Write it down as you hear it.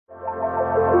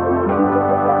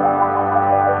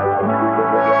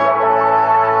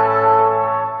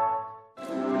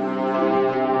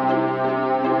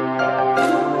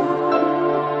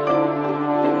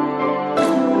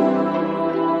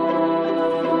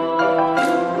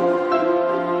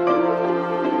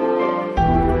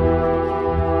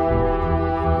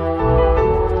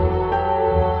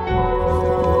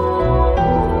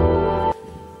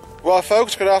Well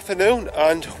folks, good afternoon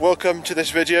and welcome to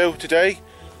this video today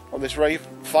on this very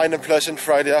fine and pleasant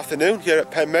Friday afternoon here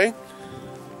at Penmaen.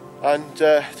 And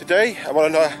today I'm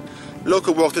on a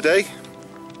local walk today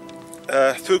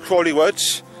through Crawley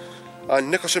Woods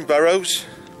and Nicholaston Burrows,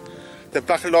 then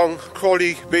back along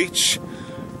Crawley Beach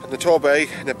and the Tor Bay,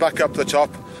 and then back up to the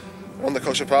top on the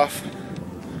coastal path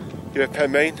here at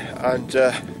Penmaen. And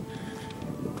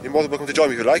you're more than welcome to join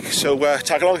me if you like, so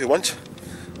tag along if you want.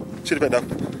 See you in a bit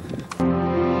now.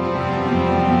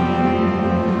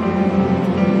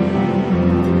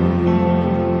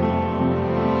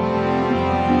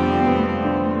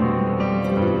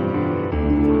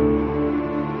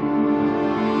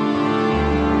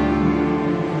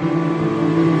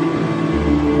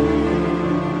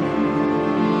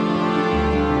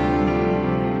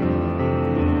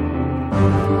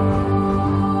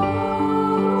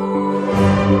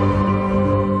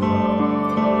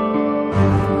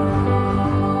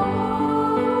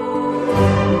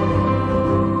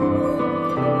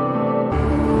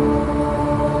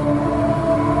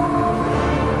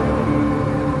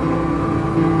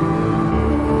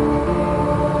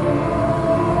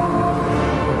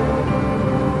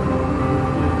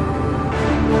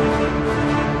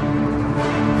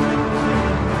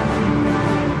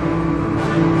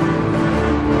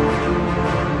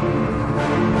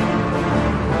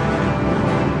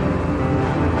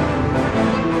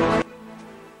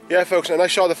 Yeah folks, and I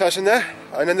shot the pheasant there,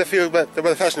 and in the field where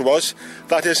the pheasant was,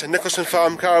 that is a Nicholaston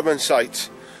Farm caravan site.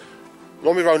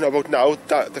 Normally round about now,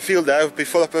 the field there would be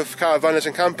full up of caravanners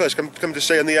and campers come to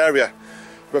stay in the area.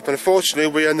 But unfortunately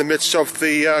we're in the midst of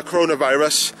the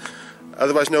coronavirus,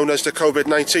 otherwise known as the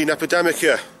COVID-19 epidemic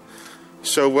here.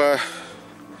 So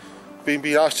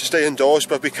being asked to stay indoors,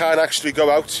 but we can actually go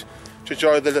out to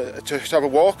enjoy to have a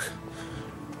walk.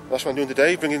 That's what I'm doing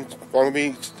today, bringing along with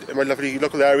me in my lovely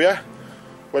local area.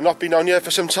 We've not been down here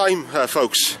for some time,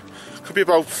 folks. Could be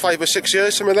about 5 or 6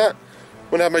 years, something like that.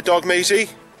 When I had my dog Maisie,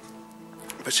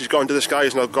 but she's gone to the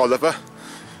skies now, God love her.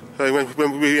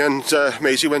 When we and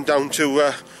Maisie went down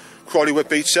to Crawley Woods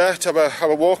Beach there to have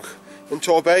a walk in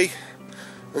Tor Bay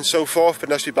and so forth, but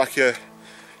nice to be back here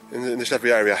in this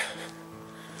lovely area.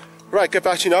 Right, get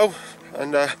back to you now,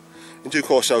 and in due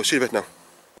course I'll see you a bit now.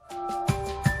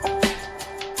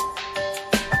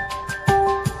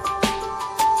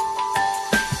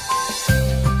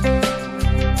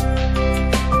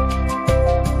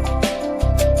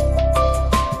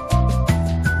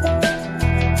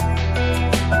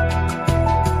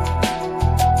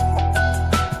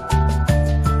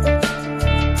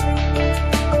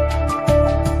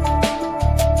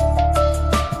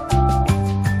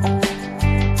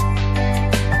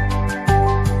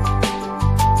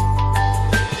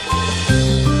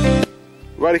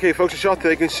 Right, okay folks, the shot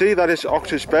there you can see, that is Tor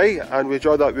Bay, and we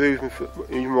enjoy that view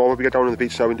even more when we get down on the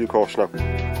beach now in due course now.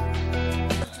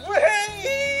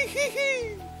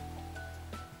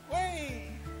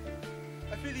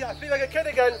 I feel like a kid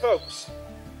again, folks.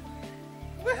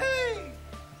 Woohoo!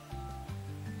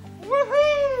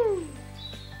 Woohoo!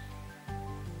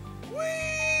 Wee!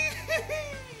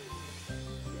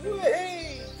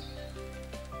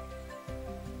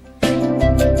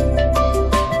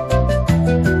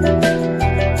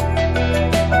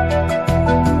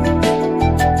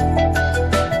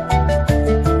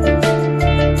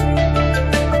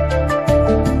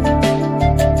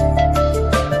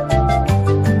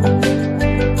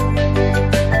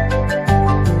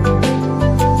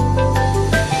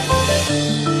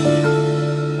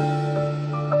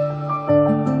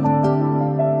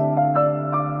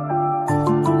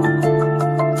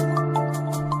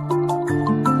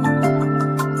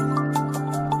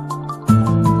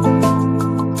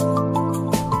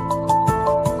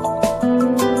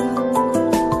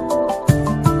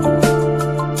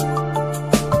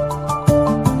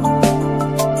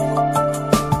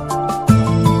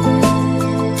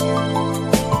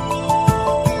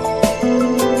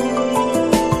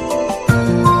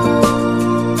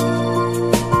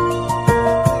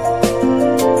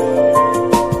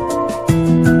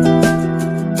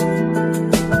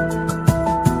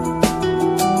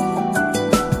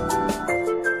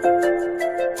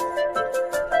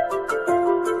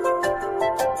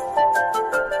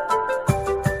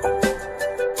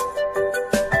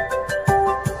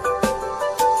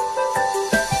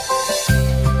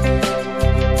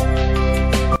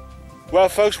 Well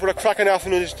folks, what a cracking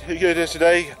afternoon here it is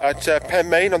today at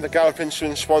Penmaen on the Gower Peninsula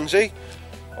in Swansea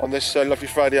on this lovely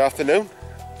Friday afternoon,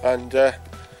 and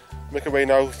make our way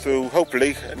now through,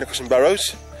 hopefully, Nicholaston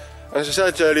Burrows. And as I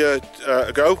said earlier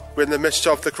ago, we're in the midst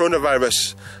of the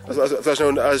coronavirus, that's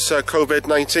known as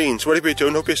COVID-19. So what are you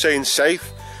doing? Hope you're staying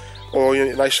safe, or you're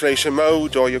in isolation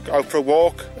mode, or you're out for a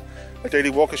walk, a daily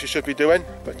walk as you should be doing.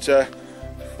 But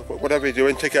whatever you're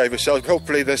doing, take care of yourself.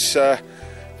 Hopefully this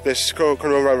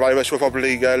coronavirus will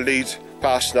probably lead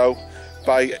past now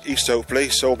by Easter, hopefully,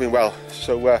 so all being well.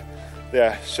 So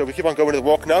yeah, so we keep on going to the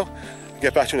walk now. I'll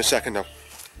get back to you in a second now.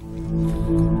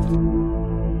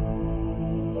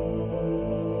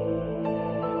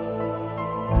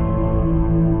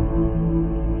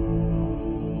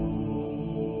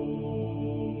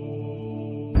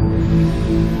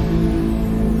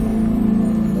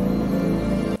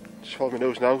 Just hold my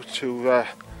nose now to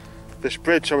this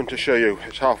bridge I want to show you.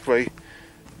 It's halfway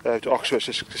to Oxford.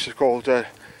 This is called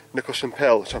Nicholaston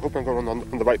Burrows. So I hope I'm going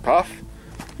on the right path.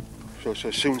 So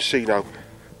soon see now.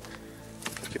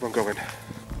 Let's keep on going.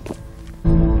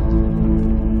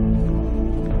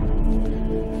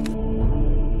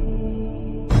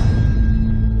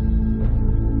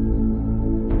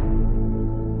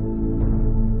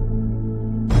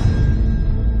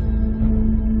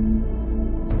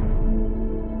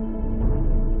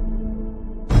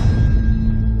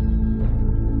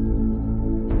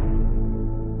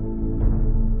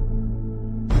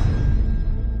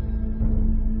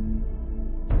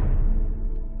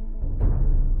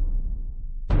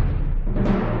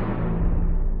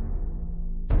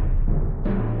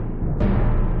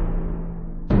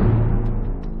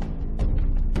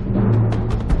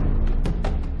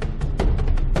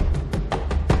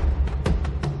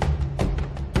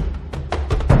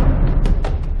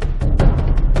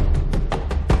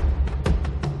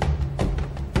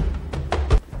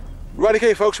 Right,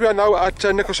 okay folks, we are now at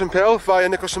Nicholaston Burrows via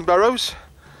Nicholaston Burrows.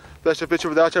 There's a bit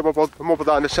over there, I'll more about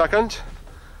that in a second.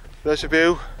 There's a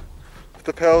view of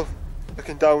the Pearl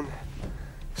looking down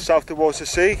south towards the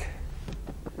sea,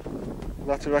 in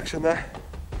that direction there.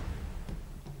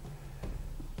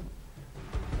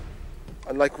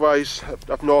 And likewise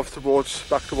up north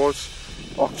back towards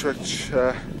Oxford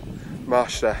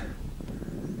Marsh there.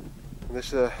 And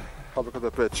this is how we look at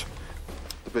the bridge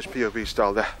POV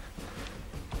style there.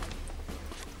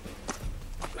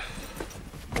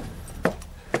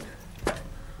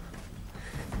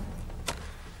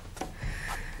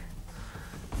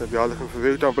 There we are, looking for a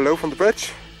view down below from the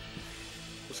bridge.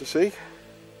 As you see.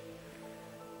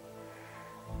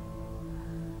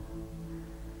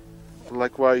 And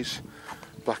likewise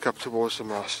back up towards the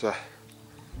mast there.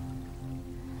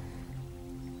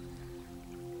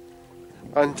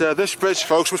 And this bridge,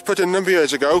 folks, was put in a number of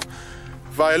years ago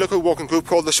by a local walking group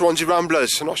called the Swansea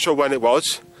Ramblers. I'm not sure when it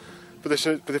was, but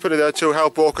they put it there to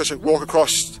help walkers walk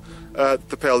across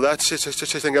the Pearl there to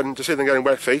see them getting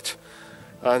wet feet.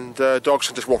 And dogs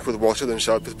can just walk through the water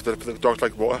themselves, but the dogs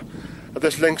like water. And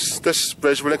this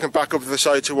bridge will link them back over the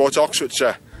side towards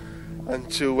Oxfordshire and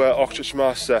to Oxford's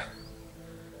Mast there.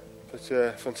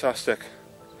 But fantastic.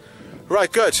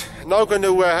 Right, good. Now we're going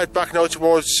to head back now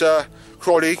towards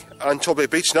Crawley and Tor Bay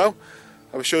Beach now.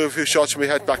 I will show you a few shots when we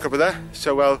head back over there.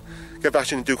 So I'll get back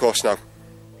to you in due course now.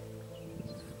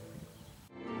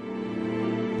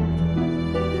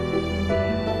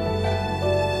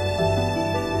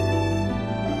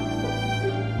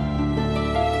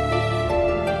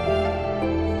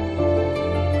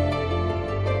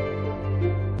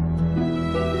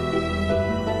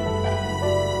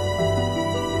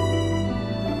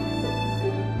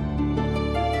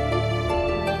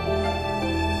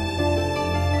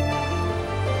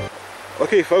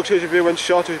 Okay folks, here's a view in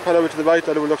shot. If you pan over to the right,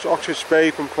 that overlooks Oxford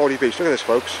Bay from Crawley Beach. Look at this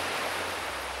folks.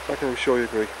 I can sure you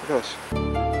agree. Look at this.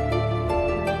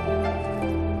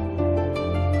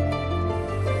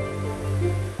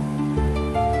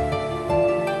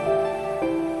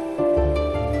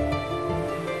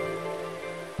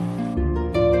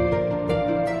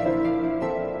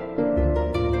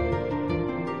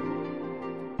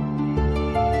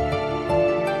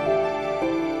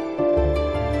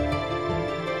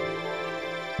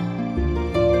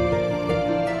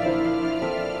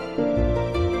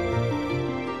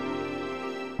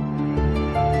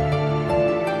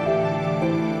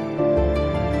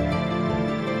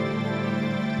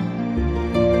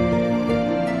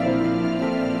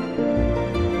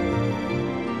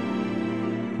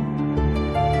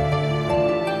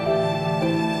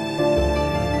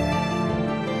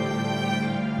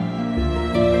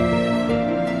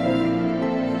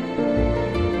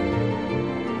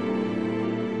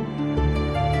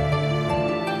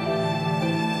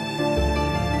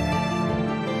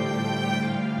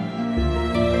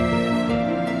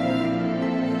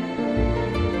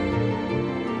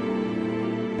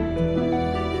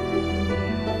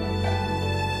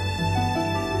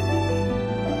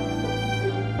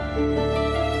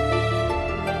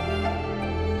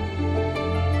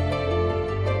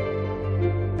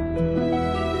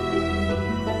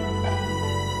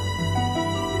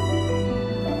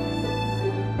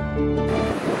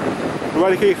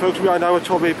 Well, okay folks, we are now at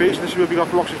Tor Bay Beach. This is where we got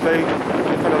from Oxford Bay.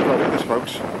 Find out about this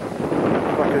folks.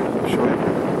 Back in, I'll show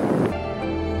you.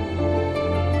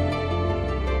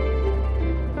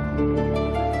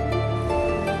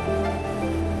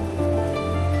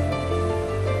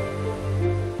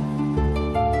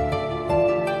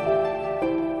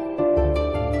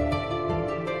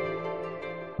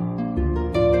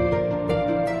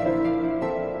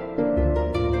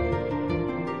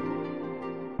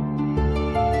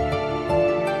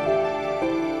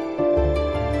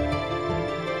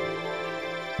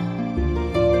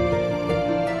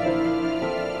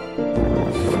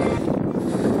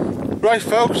 Right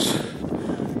folks,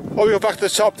 we'll go back to the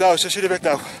top now, so see you in a bit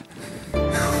now.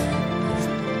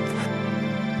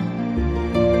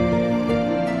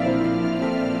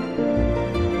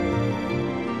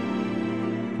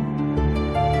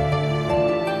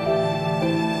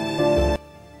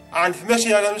 And for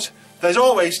Missy Adams, there's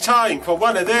always time for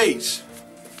one of these.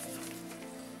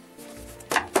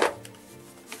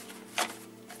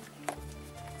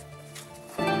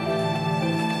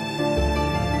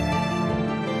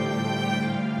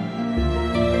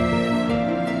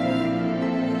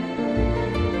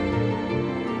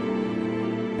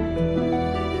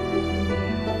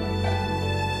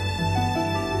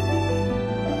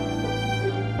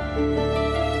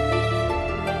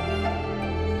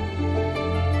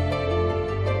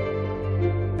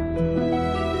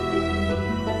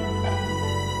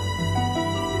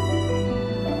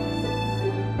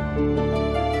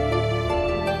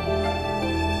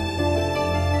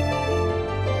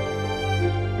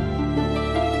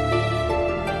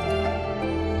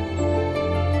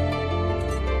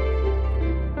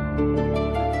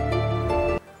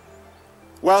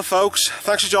 Well folks,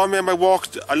 thanks for joining me on my walk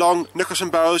along Nicholaston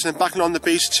Burrows and then back along the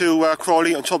beach to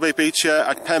Crawley and Tor Bay Beach here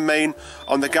at Penmaen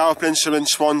on the Gower Peninsula in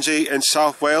Swansea in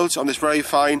South Wales on this very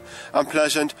fine and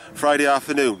pleasant Friday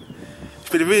afternoon. It's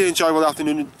been a really enjoyable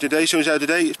afternoon today, so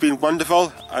today it's been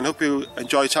wonderful and hope you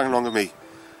enjoy tagging along with me.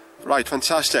 Right,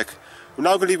 fantastic. We're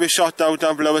now going to leave a shot now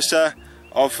down below us there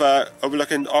of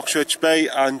overlooking Oxford Bay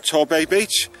and Tor Bay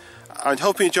Beach, and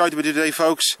hope you enjoyed the video today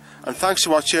folks, and thanks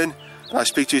for watching and I'll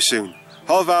speak to you soon.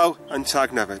 Halvau and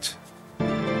tag nevet.